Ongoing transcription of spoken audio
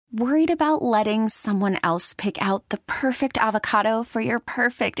Worried about letting someone else pick out the perfect avocado for your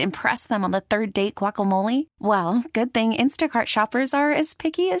perfect impress them on the third date guacamole? Well, good thing Instacart shoppers are as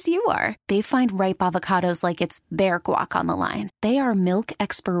picky as you are. They find ripe avocados like it's their guac on the line. They are milk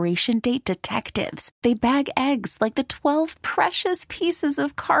expiration date detectives. They bag eggs like the 12 precious pieces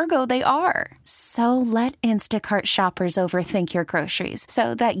of cargo they are. So let Instacart shoppers overthink your groceries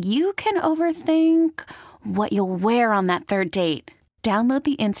so that you can overthink what you'll wear on that third date. Download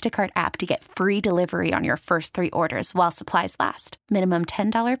the Instacart app to get free delivery on your first 3 orders while supplies last. Minimum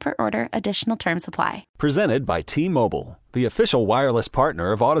 $10 per order. Additional terms apply. Presented by T-Mobile, the official wireless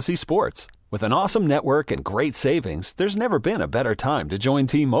partner of Odyssey Sports. With an awesome network and great savings, there's never been a better time to join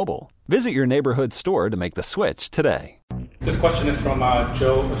T-Mobile. Visit your neighborhood store to make the switch today. This question is from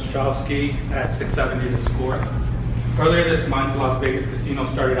Joe Ostrowski at 670 The Score. Earlier this month, Las Vegas Casino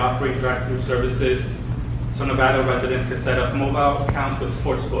started operating drive-through services so Nevada residents could set up mobile accounts with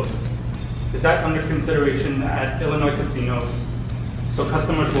sports books. Is that under consideration at Illinois casinos so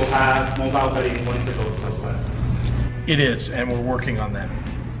customers will have mobile betting once it goes live? It is, and we're working on that.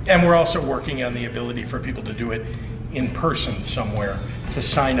 And we're also working on the ability for people to do it in person somewhere, to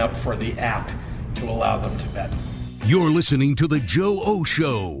sign up for the app to allow them to bet. You're listening to The Joe O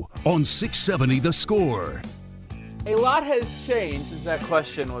Show on 670 The Score. A lot has changed since that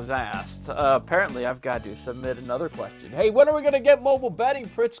question was asked. Apparently, I've got to submit another question. Hey, when are we going to get mobile betting,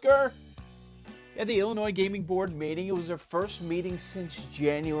 Pritzker? At the Illinois Gaming Board meeting, it was their first meeting since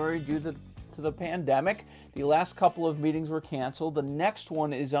January due to the pandemic. The last couple of meetings were canceled. The next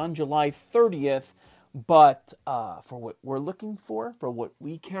one is on July 30th. But for what we're looking for what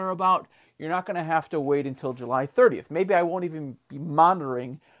we care about, you're not going to have to wait until July 30th. Maybe I won't even be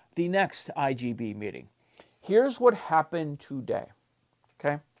monitoring the next IGB meeting. Here's what happened today,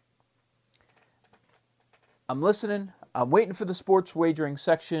 okay? I'm listening. I'm waiting for the sports wagering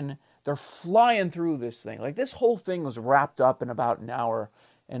section. They're flying through this thing. Like, this whole thing was wrapped up in about an hour,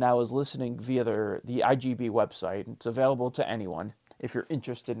 and I was listening via the IGB website. It's available to anyone if you're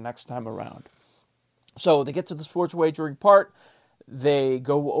interested next time around. So they get to the sports wagering part. They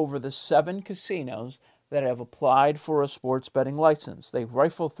go over the 7 casinos that have applied for a sports betting license. They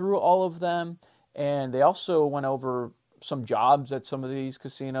rifle through all of them. And they also went over some jobs at some of these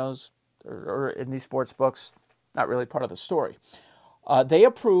casinos or in these sports books. Not really part of the story. They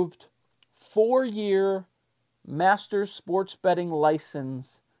approved 4-year master sports betting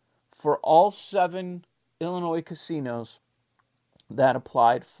license for all 7 Illinois casinos that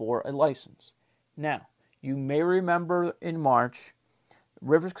applied for a license. Now, you may remember in March,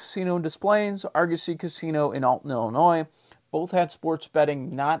 Rivers Casino in Des Plaines, Argosy Casino in Alton, Illinois, both had sports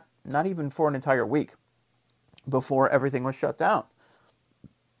betting not even for an entire week before everything was shut down.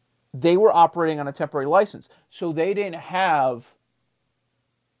 They were operating on a temporary license, so they didn't have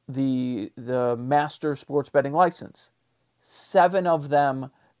the master sports betting license. 7 of them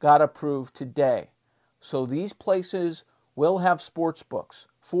got approved today. So these places will have sports books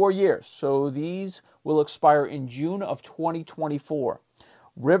 4 years. So these will expire in June of 2024.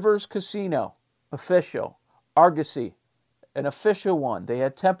 Rivers Casino, official. Argosy, an official one. They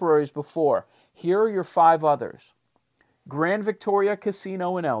had temporaries before. Here are your 5 others. Grand Victoria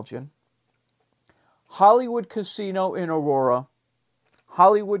Casino in Elgin, Hollywood Casino in Aurora,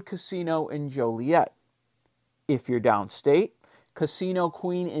 Hollywood Casino in Joliet. If you're downstate, Casino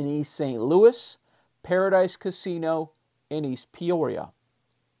Queen in East St. Louis, Paradise Casino in East Peoria.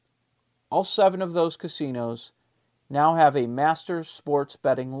 All 7 of those casinos now have a master sports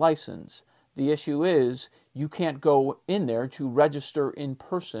betting license. The issue is you can't go in there to register in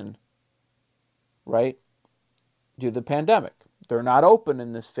person, right, due to the pandemic. They're not open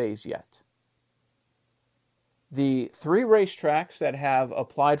in this phase yet. The 3 racetracks that have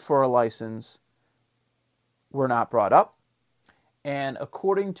applied for a license were not brought up. And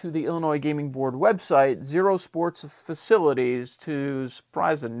according to the Illinois Gaming Board website, 0 sports facilities, to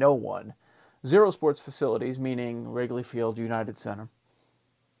surprise of no one, 0 sports facilities, meaning Wrigley Field, United Center,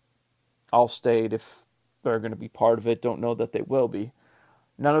 Allstate, if they're going to be part of it, don't know that they will be.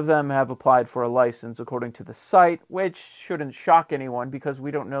 None of them have applied for a license according to the site, which shouldn't shock anyone because we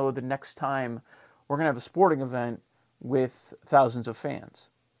don't know the next time we're going to have a sporting event with thousands of fans.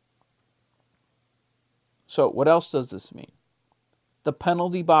 So what else does this mean? The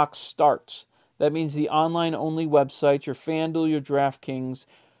penalty box starts. That means the online-only websites, your FanDuel, your DraftKings.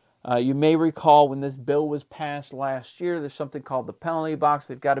 You may recall when this bill was passed last year, there's something called the penalty box.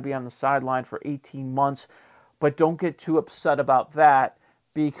 They've got to be on the sideline for 18 months. But don't get too upset about that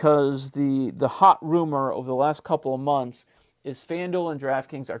because the hot rumor over the last couple of months is FanDuel and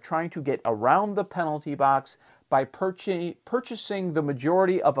DraftKings are trying to get around the penalty box by purchasing the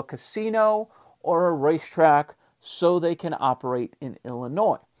majority of a casino or a racetrack so they can operate in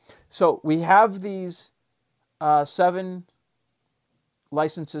Illinois. So we have these 7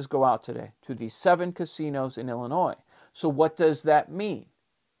 licenses go out today to these 7 casinos in Illinois. So what does that mean?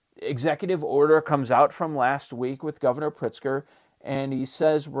 Executive order comes out from last week with Governor Pritzker, and he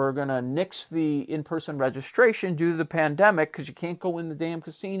says we're going to nix the in-person registration due to the pandemic because you can't go in the damn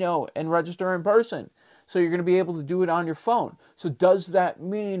casino and register in person. So you're going to be able to do it on your phone. So does that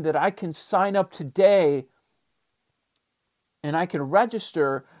mean that I can sign up today and I can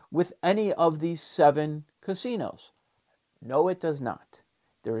register with any of these 7 casinos? No, it does not.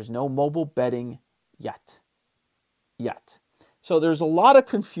 There is no mobile betting yet. So there's a lot of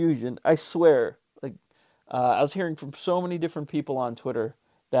confusion, I swear. I was hearing from so many different people on Twitter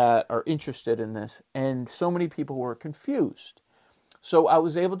that are interested in this, and so many people were confused. So I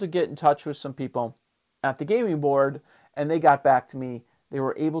was able to get in touch with some people at the gaming board, and they got back to me. They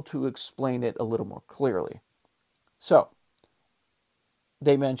were able to explain it a little more clearly. So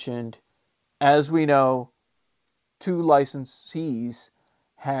they mentioned, as we know, 2 licensees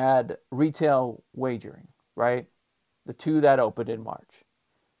had retail wagering, right? The 2 that opened in March.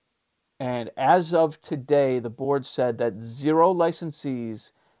 And as of today, the board said that 0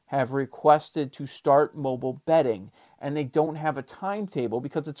 licensees have requested to start mobile betting, and they don't have a timetable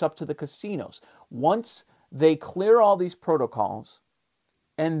because it's up to the casinos. Once they clear all these protocols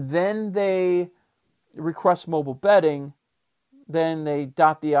and then they request mobile betting, then they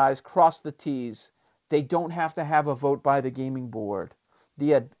dot the I's, cross the T's. They don't have to have a vote by the gaming board.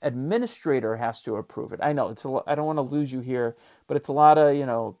 The administrator has to approve it. I know I don't want to lose you here, but it's a lot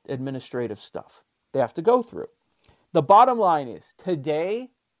of, administrative stuff they have to go through. The bottom line is today,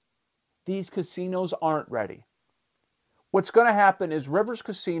 these casinos aren't ready. What's going to happen is Rivers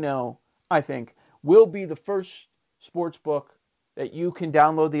Casino, I think, will be the first sports book that you can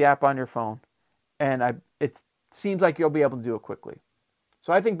download the app on your phone, and it seems like you'll be able to do it quickly.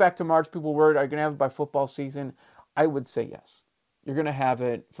 So I think back to March, people were, are you going to have it by football season? I would say yes. You're going to have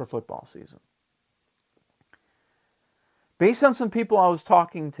it for football season. Based on some people I was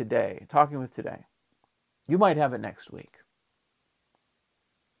talking with today, you might have it next week.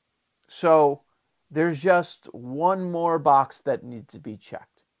 So there's just one more box that needs to be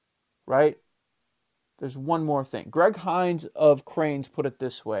checked, right? There's one more thing. Greg Hines of Cranes put it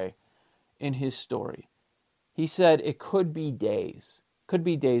this way in his story. He said it could be days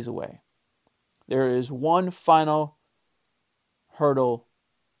away. There is one final hurdle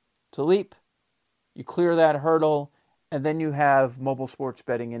to leap. You clear that hurdle, and then you have mobile sports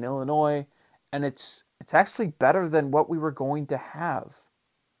betting in Illinois, and it's actually better than what we were going to have,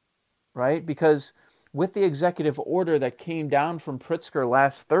 right? Because with the executive order that came down from Pritzker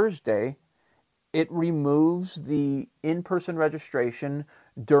last Thursday, it removes the in-person registration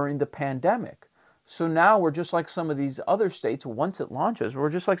during the pandemic. So now we're just like some of these other states, once it launches, we're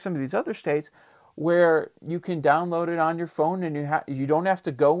just like some of these other states where you can download it on your phone and you don't have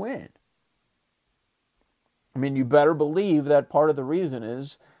to go in. I mean, you better believe that part of the reason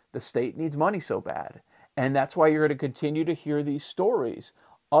is the state needs money so bad. And that's why you're going to continue to hear these stories.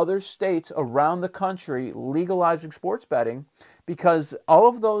 Other states around the country legalizing sports betting, because all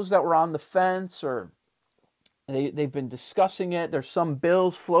of those that were on the fence or they've been discussing it, there's some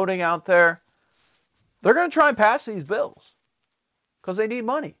bills floating out there. They're going to try and pass these bills because they need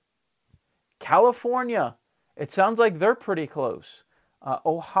money. California, it sounds like they're pretty close.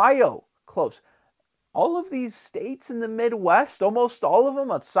 Ohio, close. All of these states in the Midwest, almost all of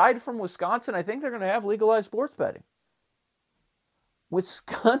them, aside from Wisconsin, I think they're going to have legalized sports betting.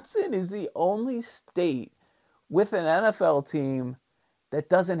 Wisconsin is the only state with an NFL team that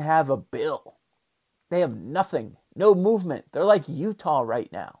doesn't have a bill. They have nothing, no movement. They're like Utah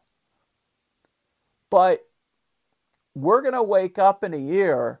right now. But we're going to wake up in a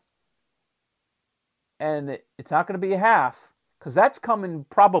year and it's not going to be a half, because that's coming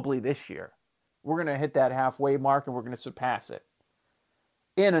probably this year. We're going to hit that halfway mark and we're going to surpass it.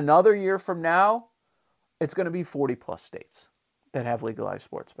 In another year from now, it's going to be 40 plus states that have legalized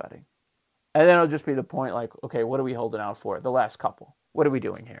sports betting. And then it'll just be the point like, okay, what are we holding out for? The last couple. What are we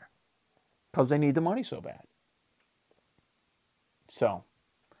doing here? Because they need the money so bad. So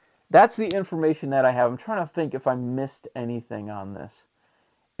that's the information that I have. I'm trying to think if I missed anything on this.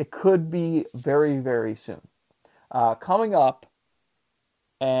 It could be very, very soon. Coming up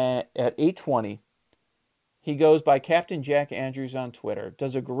at 8:20, he goes by Captain Jack Andrews on Twitter,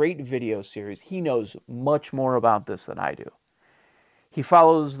 does a great video series. He knows much more about this than I do. He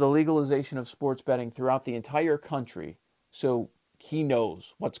follows the legalization of sports betting throughout the entire country, so he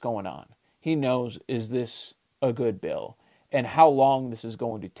knows what's going on. He knows, is this a good bill and how long this is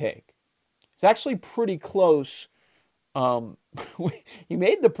going to take. It's actually pretty close. He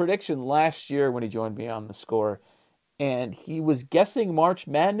made the prediction last year when he joined me on The Score, and he was guessing March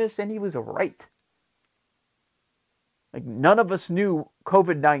Madness, and he was right. Like, none of us knew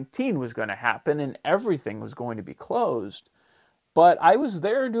COVID-19 was going to happen and everything was going to be closed. But I was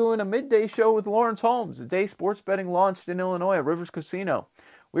there doing a midday show with Lawrence Holmes, the day sports betting launched in Illinois at Rivers Casino.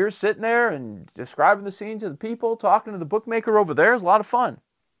 We were sitting there and describing the scenes of the people, talking to the bookmaker over there. It was a lot of fun.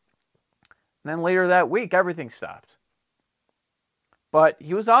 And then later that week, everything stopped. But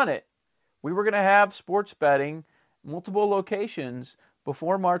he was on it. We were going to have sports betting, multiple locations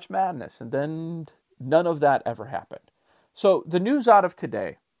before March Madness. And then none of that ever happened. So the news out of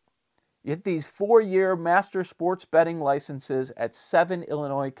today, you get these 4-year master sports betting licenses at 7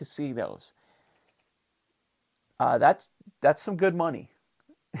 Illinois casinos. That's some good money.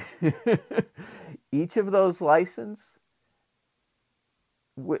 Each of those licenses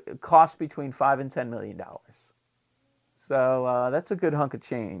costs between $5 and $10 million. So that's a good hunk of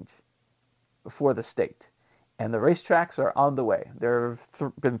change for the state. And the racetracks are on the way. There have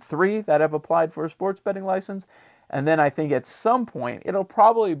been 3 that have applied for a sports betting license. And then I think at some point, it'll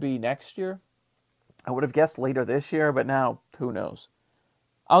probably be next year. I would have guessed later this year, but now, who knows?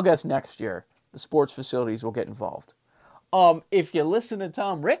 I'll guess next year, the sports facilities will get involved. If you listen to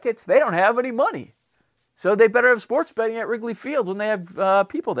Tom Ricketts, they don't have any money. So they better have sports betting at Wrigley Field when they have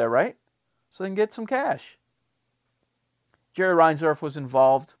people there, right? So they can get some cash. Jerry Reinsdorf was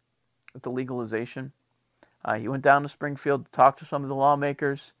involved with the legalization. He went down to Springfield to talk to some of the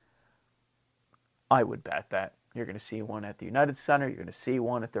lawmakers. I would bet that you're going to see one at the United Center. You're going to see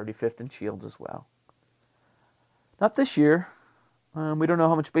one at 35th and Shields as well. Not this year. We don't know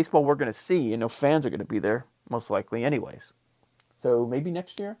how much baseball we're going to see. No fans are going to be there, most likely anyways. So maybe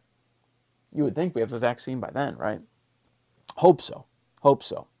next year? You would think we have a vaccine by then, right? Hope so. Hope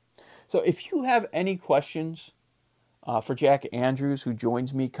so. So if you have any questions for Jack Andrews, who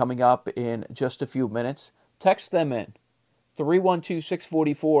joins me coming up in just a few minutes, text them in.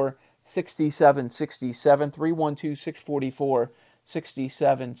 312-644-6767,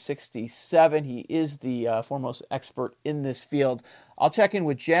 312-644-6767. He is the foremost expert in this field. I'll check in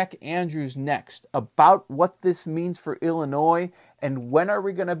with Jack Andrews next about what this means for Illinois and when are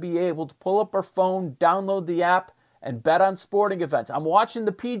we going to be able to pull up our phone, download the app, and bet on sporting events. I'm watching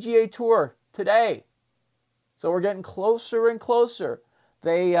the PGA Tour today, so we're getting closer and closer.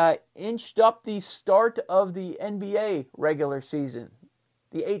 They inched up the start of the NBA regular season,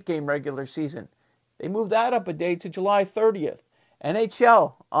 the 8-game regular season. They moved that up a day to July 30th.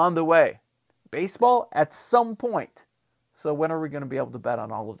 NHL on the way. Baseball at some point. So when are we going to be able to bet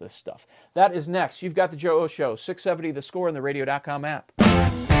on all of this stuff? That is next. You've got the Joe O Show, 670 The Score, and the radio.com app.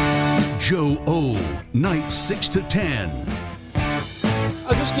 Joe O, nights 6 to 10. I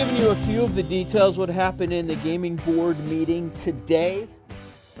was just giving you a few of the details what happened in the gaming board meeting today.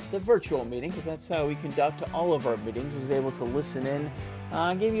 The virtual meeting, because that's how we conduct all of our meetings. I was able to listen in.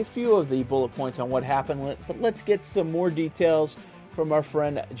 I gave you a few of the bullet points on what happened, but let's get some more details from our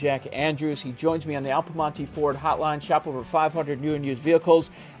friend Jack Andrews. He joins me on the Alpamonte Ford hotline. Shop over 500 new and used vehicles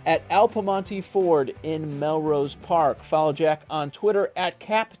at Alpamonte Ford in Melrose Park. Follow Jack on Twitter at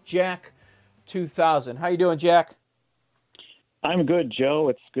CapJack2000. How you doing, Jack? I'm good, Joe.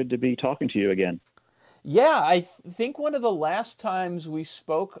 It's good to be talking to you again. Yeah, I think one of the last times we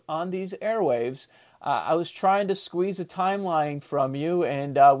spoke on these airwaves, I was trying to squeeze a timeline from you,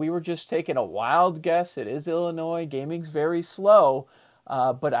 and we were just taking a wild guess. It is Illinois. Gaming's very slow.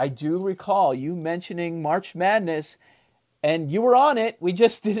 But I do recall you mentioning March Madness, and you were on it. We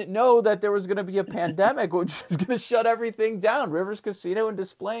just didn't know that there was going to be a pandemic, which was going to shut everything down. Rivers Casino and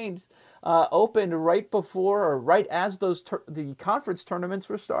Des Plaines opened right before or right as the conference tournaments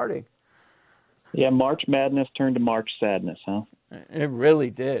were starting. Yeah, March Madness turned to March Sadness, huh? It really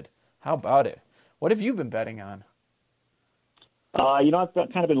did. How about it? What have you been betting on? I've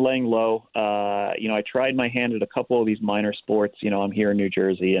kind of been laying low. I tried my hand at a couple of these minor sports. I'm here in New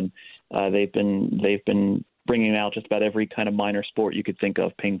Jersey, and they've been bringing out just about every kind of minor sport you could think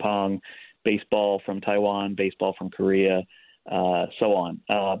of: ping pong, baseball from Taiwan, baseball from Korea, so on.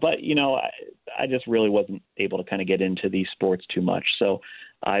 But I just really wasn't able to kind of get into these sports too much. So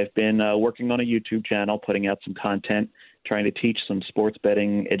I've been working on a YouTube channel, putting out some content, trying to teach some sports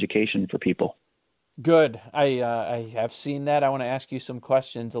betting education for people. Good. I have seen that. I want to ask you some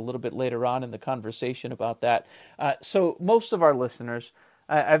questions a little bit later on in the conversation about that. So most of our listeners,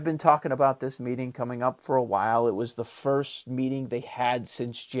 I've been talking about this meeting coming up for a while. It was the first meeting they had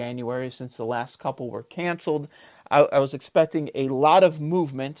since January, since the last couple were canceled. I was expecting a lot of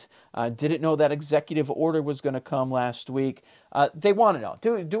movement. Didn't know that executive order was going to come last week. They want to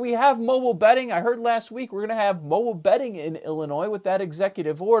know, do we have mobile betting? I heard last week we're going to have mobile betting in Illinois with that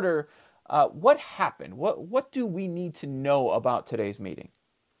executive order. What happened? What do we need to know about today's meeting?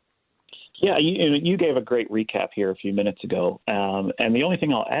 Yeah, you gave a great recap here a few minutes ago. And the only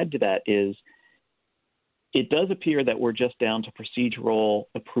thing I'll add to that is it does appear that we're just down to procedural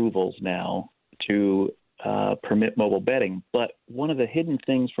approvals now to permit mobile betting. But one of the hidden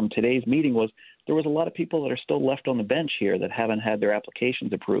things from today's meeting was there was a lot of people that are still left on the bench here that haven't had their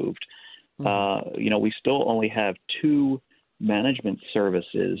applications approved. Mm-hmm. We still only have 2 management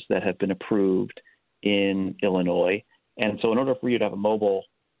services that have been approved in Illinois. And so in order for you to have a mobile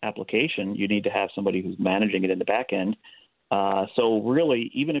application, you need to have somebody who's managing it in the back end. So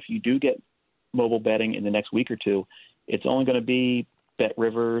really, even if you do get mobile betting in the next week or two, it's only going to be Bet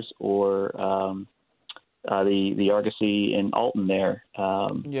Rivers or the Argosy in Alton there.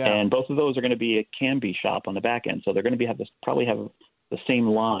 And both of those are going to be a Canby shop on the back end. So they're going to probably have the same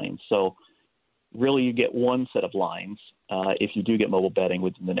lines. So really you get one set of lines if you do get mobile betting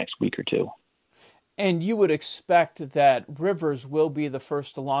within the next week or two. And you would expect that Rivers will be the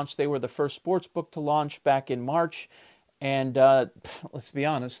first to launch. They were the first sports book to launch back in March. And let's be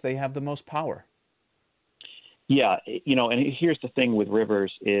honest, they have the most power. Yeah, and here's the thing with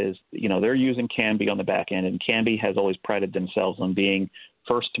Rivers is, they're using Canby on the back end, and Canby has always prided themselves on being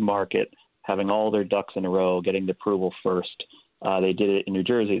first to market, having all their ducks in a row, getting the approval first. They did it in New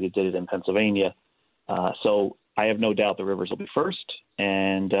Jersey. They did it in Pennsylvania. So I have no doubt the Rivers will be first.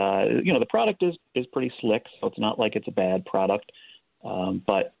 And, the product is pretty slick, so it's not like it's a bad product.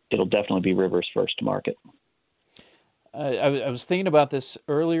 But it'll definitely be Rivers first to market. I was thinking about this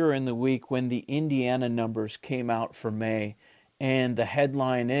earlier in the week when the Indiana numbers came out for May. And the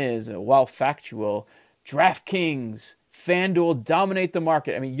headline is, while factual, DraftKings, FanDuel dominate the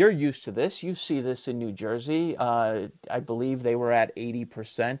market. I mean, you're used to this. You see this in New Jersey. I believe they were at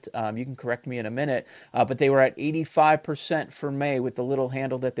 80%. You can correct me in a minute. But they were at 85% for May with the little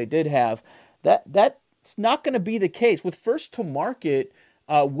handle that they did have. That's not going to be the case. With first to market,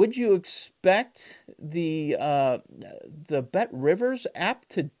 would you expect the Bet Rivers app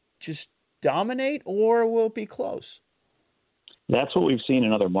to just dominate, or will it be close? That's what we've seen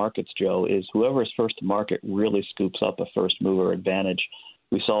in other markets, Joe, is whoever is first to market really scoops up a first mover advantage.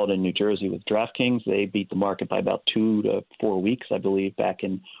 We saw it in New Jersey with DraftKings. They beat the market by about 2 to 4 weeks, I believe, back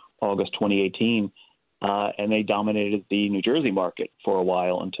in August 2018. And they dominated the New Jersey market for a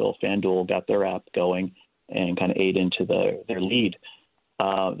while until FanDuel got their app going and kind of ate into their lead.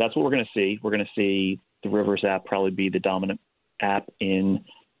 That's what we're going to see. We're going to see the Rivers app probably be the dominant app in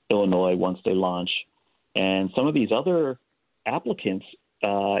Illinois once they launch. And some of these other applicants,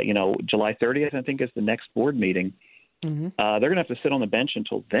 July 30th, I think, is the next board meeting. Mm-hmm. They're going to have to sit on the bench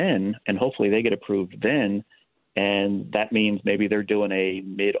until then, and hopefully they get approved then. And that means maybe they're doing a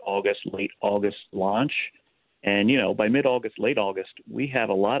mid-August, late August launch. And, by mid-August, late August, we have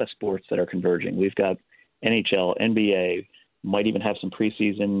a lot of sports that are converging. We've got NHL, NBA, might even have some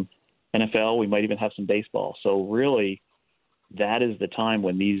preseason NFL. We might even have some baseball. So really, that is the time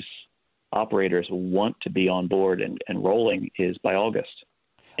when these operators want to be on board and rolling is by August.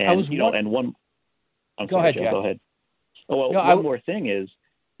 And, Go ahead, Jeff. Go ahead. Oh, well, one more thing is,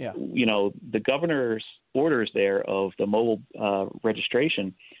 the governor's orders there of the mobile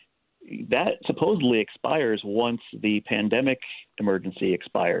registration, that supposedly expires once the pandemic emergency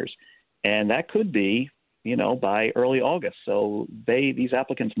expires. And that could be, by early August. So these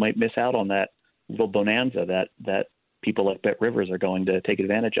applicants might miss out on that little bonanza that people at Bet Rivers are going to take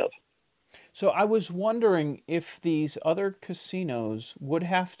advantage of. So I was wondering if these other casinos would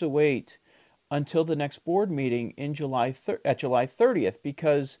have to wait until the next board meeting in July 30th,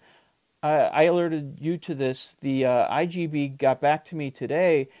 because I alerted you to this. The IGB got back to me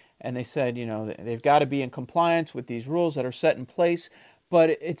today, and they said, they've got to be in compliance with these rules that are set in place, but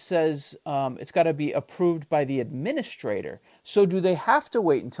it says it's got to be approved by the administrator. So do they have to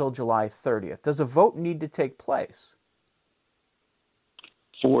wait until July 30th? Does a vote need to take place?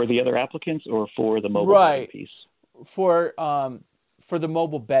 For the other applicants or for the mobile betting piece? For the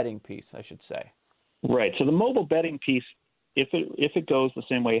mobile betting piece, I should say. Right. So the mobile betting piece, if it goes the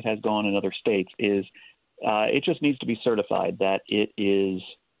same way it has gone in other states, is it just needs to be certified that it is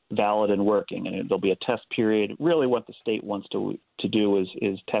valid and working, and there'll be a test period. Really, what the state wants to do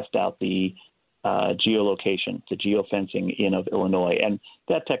is test out the geolocation, the geofencing in of Illinois, and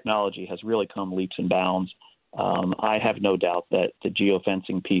that technology has really come leaps and bounds. I have no doubt that the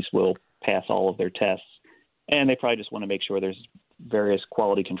geofencing piece will pass all of their tests, and they probably just want to make sure there's various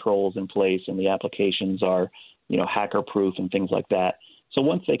quality controls in place and the applications are hacker proof and things like that. So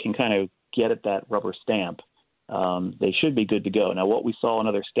once they can kind of get at that rubber stamp, they should be good to go. Now, what we saw in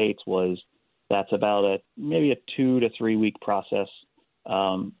other states was that's about maybe a 2 to 3 week process.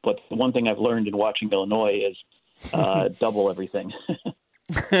 But the one thing I've learned in watching Illinois is double everything.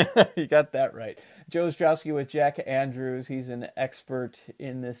 You got that right. Joe Ostrowski with Jack Andrews. He's an expert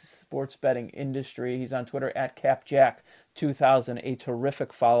in this sports betting industry. He's on Twitter at CapJack2000, a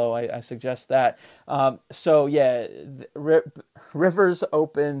terrific follow. I suggest that. Rivers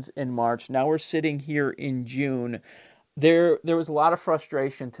opens in March. Now we're sitting here in June. There was a lot of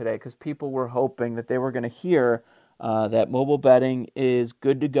frustration today because people were hoping that they were going to hear that mobile betting is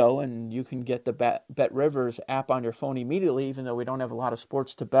good to go, and you can get the Bet Rivers app on your phone immediately, even though we don't have a lot of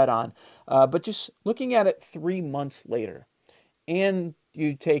sports to bet on. But just looking at it 3 months later, and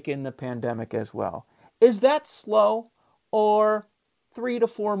you take in the pandemic as well, is that slow, or 3 to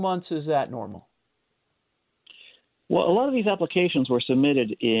 4 months, is that normal? Well, a lot of these applications were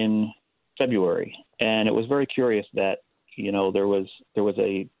submitted in February, and it was very curious that, there was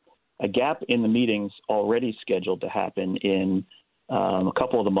a gap in the meetings already scheduled to happen in a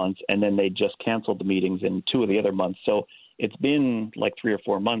couple of the months, and then they just canceled the meetings in 2 of the other months. So it's been like 3 or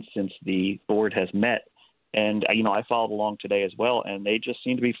 4 months since the board has met. And, I followed along today as well, and they just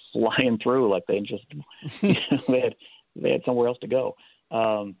seem to be flying through like they just they had somewhere else to go.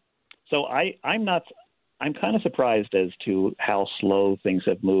 So I'm kind of surprised as to how slow things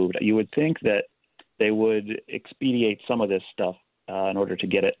have moved. You would think that they would expedite some of this stuff in order to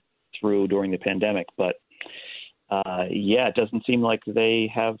get it through during the pandemic, but it doesn't seem like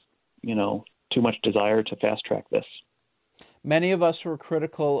they have too much desire to fast track this. Many of us were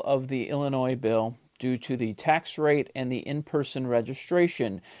critical of the Illinois bill due to the tax rate and the in-person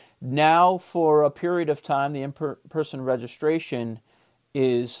registration. Now, for a period of time, the in-person registration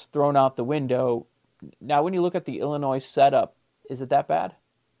is thrown out the window. Now, when you look at the Illinois setup, is it that bad?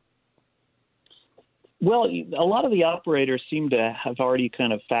 Well, a lot of the operators seem to have already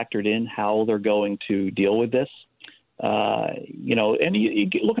kind of factored in how they're going to deal with this. And you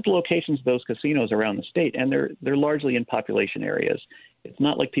look at the locations of those casinos around the state, and they're largely in population areas. It's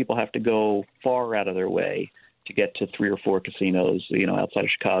not like people have to go far out of their way to get to 3 or 4 casinos, outside of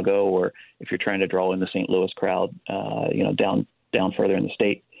Chicago, or if you're trying to draw in the St. Louis crowd, down further in the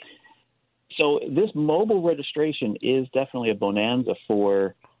state. So this mobile registration is definitely a bonanza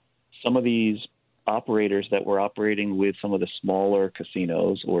for some of these operators that were operating with some of the smaller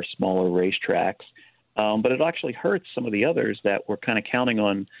casinos or smaller racetracks. But it actually hurts some of the others that were kind of counting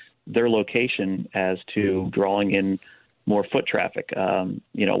on their location as to drawing in more foot traffic.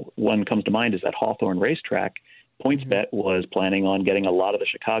 One comes to mind is that Hawthorne racetrack. PointsBet was planning on getting a lot of the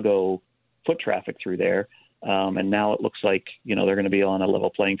Chicago foot traffic through there. And now it looks like, they're going to be on a level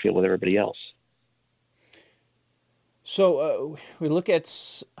playing field with everybody else. So we look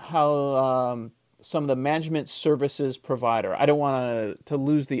at how some of the management services provider, I don't want to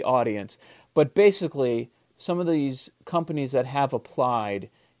lose the audience, but basically some of these companies that have applied,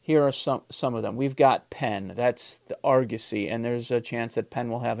 here are some of them. We've got Penn, that's the Argosy, and there's a chance that Penn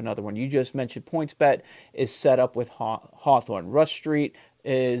will have another one. You just mentioned PointsBet is set up with Hawthorne. Rush Street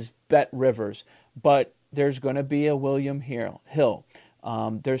is Bet Rivers, but there's going to be a William Hill.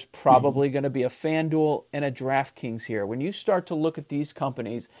 There's probably going to be a FanDuel and a DraftKings here. When you start to look at these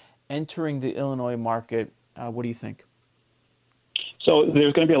companies entering the Illinois market, what do you think? So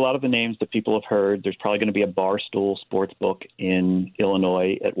there's going to be a lot of the names that people have heard. There's probably going to be a Barstool Sportsbook in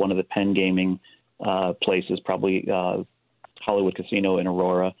Illinois at one of the Penn Gaming places, probably Hollywood Casino in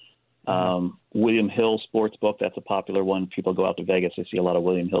Aurora. William Hill Sportsbook, that's a popular one. People go out to Vegas, they see a lot of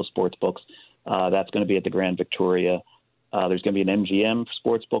William Hill Sportsbooks. That's going to be at the Grand Victoria. There's going to be an MGM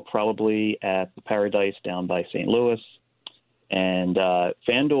Sportsbook probably at the Paradise down by St. Louis. And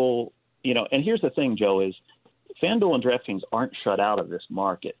FanDuel, and here's the thing, Joe, is FanDuel and DraftKings aren't shut out of this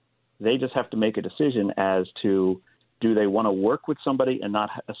market. They just have to make a decision as to, do they want to work with somebody and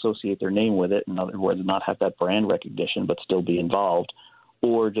not associate their name with it, in other words, not have that brand recognition but still be involved,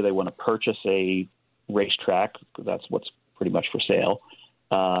 or do they want to purchase a racetrack, that's what's pretty much for sale,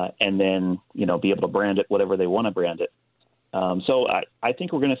 and then, be able to brand it whatever they want to brand it. So I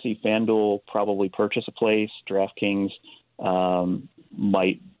think we're going to see FanDuel probably purchase a place. DraftKings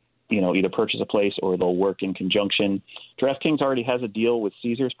might, either purchase a place or they'll work in conjunction. DraftKings already has a deal with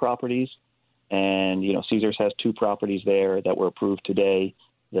Caesars Properties, and, Caesars has 2 properties there that were approved today,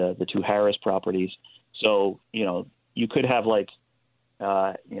 the 2 Harrah's properties. So, you could have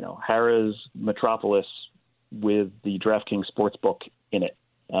Harrah's Metropolis with the DraftKings Sportsbook in it.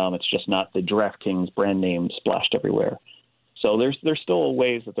 It's just not the DraftKings brand name splashed everywhere. So there's still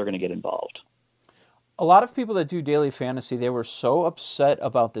ways that they're going to get involved. A lot of people that do daily fantasy, they were so upset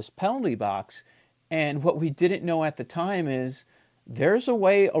about this penalty box. And what we didn't know at the time is there's a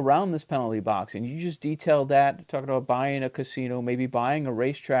way around this penalty box. And you just detailed that, talking about buying a casino, maybe buying a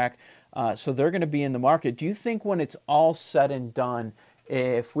racetrack. So they're going to be in the market. Do you think when it's all said and done,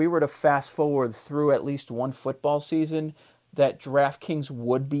 if we were to fast forward through at least one football season, that DraftKings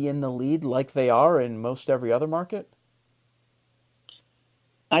would be in the lead like they are in most every other market?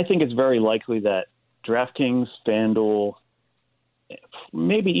 I think it's very likely that DraftKings, FanDuel,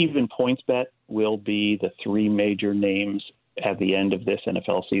 maybe even PointsBet will be the three major names at the end of this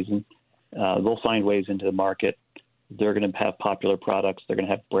NFL season. They'll find ways into the market. They're going to have popular products. They're going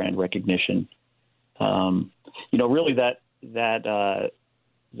to have brand recognition. Really that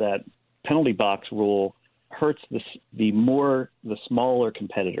penalty box rule hurts the smaller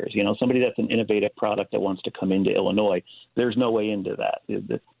competitors. Somebody that's an innovative product that wants to come into Illinois, there's no way into that.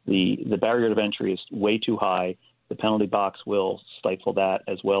 The barrier of entry is way too high. The penalty box will stifle that,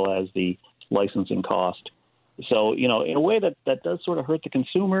 as well as the licensing cost. So, in a way that does sort of hurt the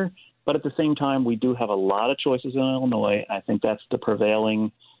consumer, but at the same time, we do have a lot of choices in Illinois. I think that's the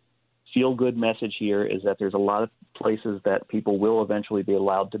prevailing feel-good message here, is that there's a lot of places that people will eventually be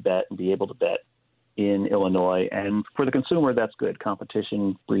allowed to bet and be able to bet in Illinois. And for the consumer, that's good.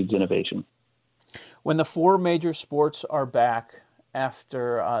 Competition breeds innovation. When the four major sports are back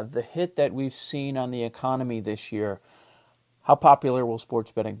after the hit that we've seen on the economy this year, how popular will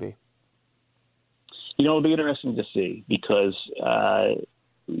sports betting be? It'll be interesting to see, because, how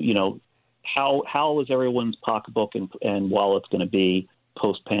is everyone's pocketbook and wallet's going to be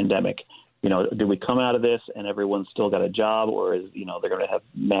post-pandemic? Do we come out of this and everyone's still got a job, or is, they're going to have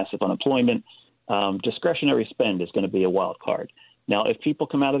massive unemployment? Discretionary spend is going to be a wild card. Now, if people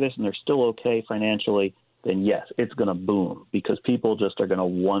come out of this and they're still okay financially, then yes, it's going to boom, because people just are going to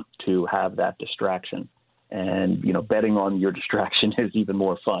want to have that distraction. And, betting on your distraction is even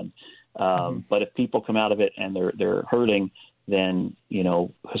more fun. But if people come out of it and they're hurting, then,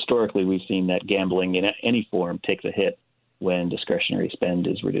 historically we've seen that gambling in any form takes a hit when discretionary spend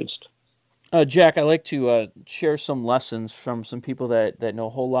is reduced. Jack, I like to share some lessons from some people that know a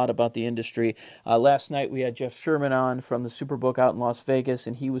whole lot about the industry. Last night we had Jeff Sherman on from the Superbook out in Las Vegas,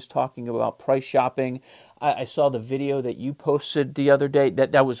 and he was talking about price shopping. I saw the video that you posted the other day.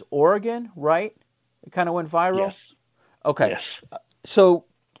 That was Oregon, right? It kind of went viral? Yes. Okay. Yes. So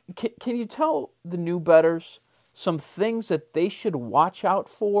can you tell the new bettors some things that they should watch out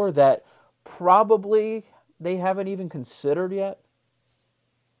for that probably they haven't even considered yet?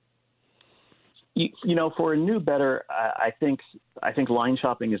 For a new bettor, I think line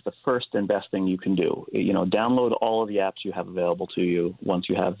shopping is the first and best thing you can do. Download all of the apps you have available to you once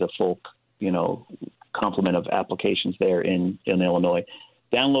you have the full, complement of applications there in Illinois.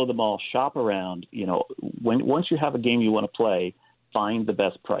 Download them all, shop around. Once you have a game you want to play, find the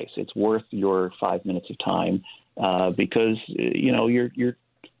best price. It's worth your 5 minutes of time, because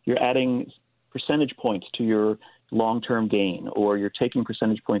you're adding percentage points to your long-term gain, or you're taking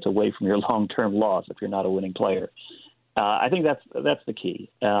percentage points away from your long-term loss if you're not a winning player. I think that's the key.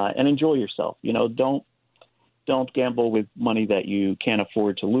 And enjoy yourself. Don't gamble with money that you can't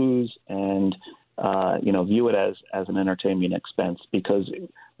afford to lose, and view it as an entertainment expense, because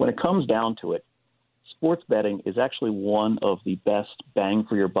when it comes down to it, sports betting is actually one of the best bang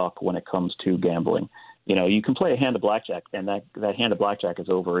for your buck when it comes to gambling. You can play a hand of blackjack, and that hand of blackjack is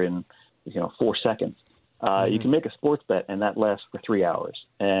over in 4 seconds. You can make a sports bet, and that lasts for 3 hours.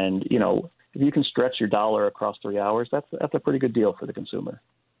 And, if you can stretch your dollar across 3 hours, that's a pretty good deal for the consumer.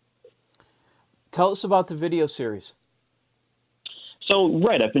 Tell us about the video series. So,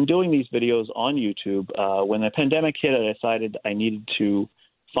 right, I've been doing these videos on YouTube. When the pandemic hit, I decided I needed to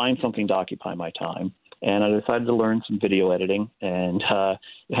find something to occupy my time. And I decided to learn some video editing, and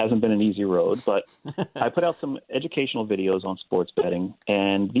it hasn't been an easy road, but I put out some educational videos on sports betting,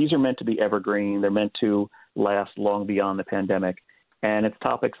 and these are meant to be evergreen. They're meant to last long beyond the pandemic, and it's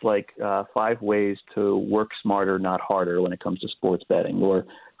topics like 5 ways to work smarter, not harder when it comes to sports betting, or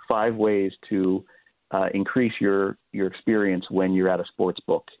 5 ways to increase your experience when you're at a sports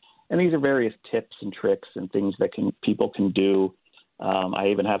book. And these are various tips and tricks and things that people can do. I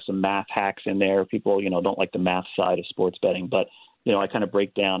even have some math hacks in there. People, don't like the math side of sports betting, but, I kind of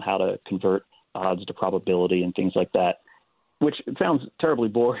break down how to convert odds to probability and things like that, which sounds terribly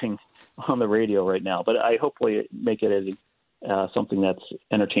boring on the radio right now, but I hopefully make it as something that's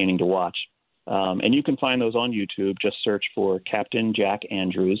entertaining to watch. And you can find those on YouTube. Just search for Captain Jack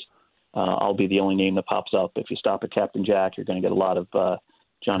Andrews. I'll be the only name that pops up. If you stop at Captain Jack, you're going to get a lot of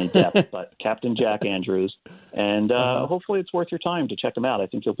Johnny Depp, but Captain Jack Andrews. And hopefully it's worth your time to check them out. I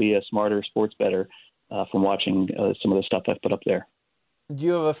think you'll be a smarter sports bettor from watching some of the stuff I've put up there. Do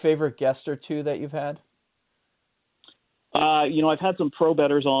you have a favorite guest or two that you've had? I've had some pro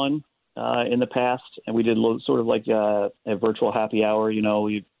bettors on in the past, and we did sort of like a virtual happy hour.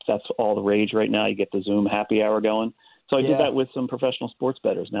 That's all the rage right now. You get the Zoom happy hour going. So I did that with some professional sports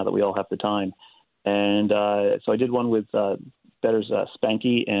bettors now that we all have the time. And so I did one with bettors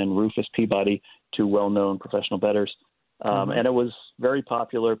Spanky and Rufus Peabody, two well-known professional bettors. And it was very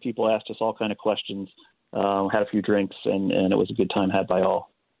popular. People asked us all kind of questions, had a few drinks, and it was a good time had by all.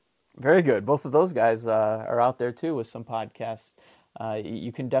 Very good. Both of those guys are out there too with some podcasts.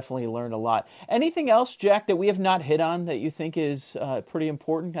 You can definitely learn a lot. Anything else, Jack, that we have not hit on that you think is pretty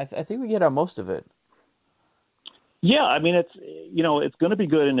important? I think we get on most of it. Yeah, I mean, it's going to be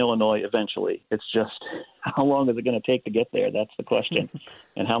good in Illinois eventually. It's just how long is it going to take to get there? That's the question.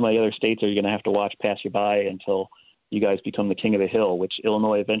 And how many other states are you going to have to watch pass you by until you guys become the king of the hill, which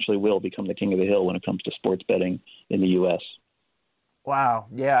Illinois eventually will become the king of the hill when it comes to sports betting in the U.S. Wow.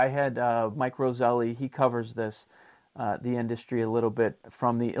 Yeah, I had Mike Roselli. He covers the industry a little bit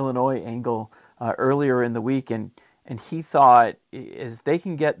from the Illinois angle earlier in the week, and he thought if they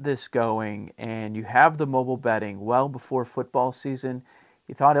can get this going and you have the mobile betting well before football season,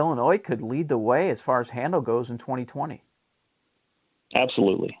 he thought Illinois could lead the way as far as handle goes in 2020.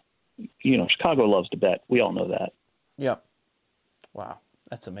 Absolutely. Chicago loves to bet. We all know that. Yep. Wow.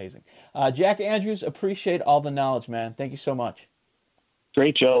 That's amazing. Jack Andrews, appreciate all the knowledge, man. Thank you so much.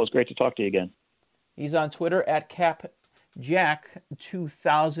 Great, Joe. It was great to talk to you again. He's on Twitter at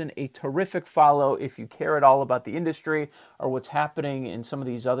CapJack2000, a terrific follow if you care at all about the industry or what's happening in some of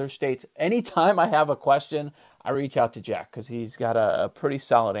these other states. Anytime I have a question, I reach out to Jack because he's got a pretty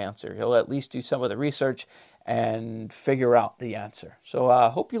solid answer. He'll at least do some of the research and figure out the answer. So I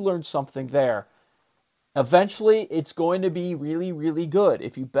hope you learned something there. Eventually, it's going to be really, really good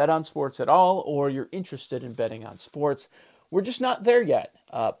if you bet on sports at all or you're interested in betting on sports. We're just not there yet.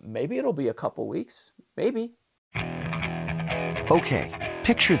 Maybe it'll be a couple weeks. Maybe. Okay,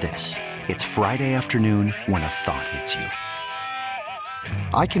 picture this. It's Friday afternoon when a thought hits you.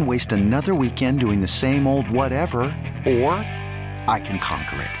 I can waste another weekend doing the same old whatever, or I can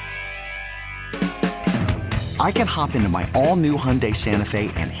conquer it. I can hop into my all-new Hyundai Santa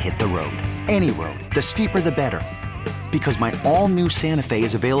Fe and hit the road. Any road. The steeper, the better. Because my all-new Santa Fe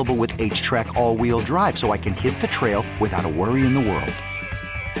is available with H-Track all-wheel drive, so I can hit the trail without a worry in the world.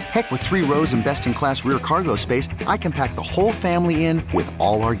 Heck, with 3 rows and best-in-class rear cargo space, I can pack the whole family in with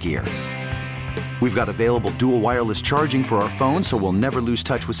all our gear. We've got available dual wireless charging for our phones, so we'll never lose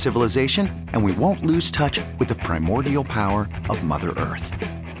touch with civilization, and we won't lose touch with the primordial power of Mother Earth.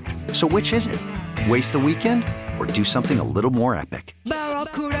 So which is it? Waste the weekend or do something a little more epic?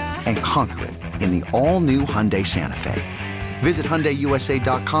 And conquer it in the all-new Hyundai Santa Fe. Visit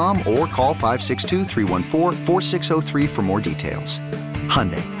HyundaiUSA.com or call 562-314-4603 for more details.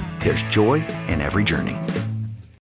 Hyundai, there's joy in every journey.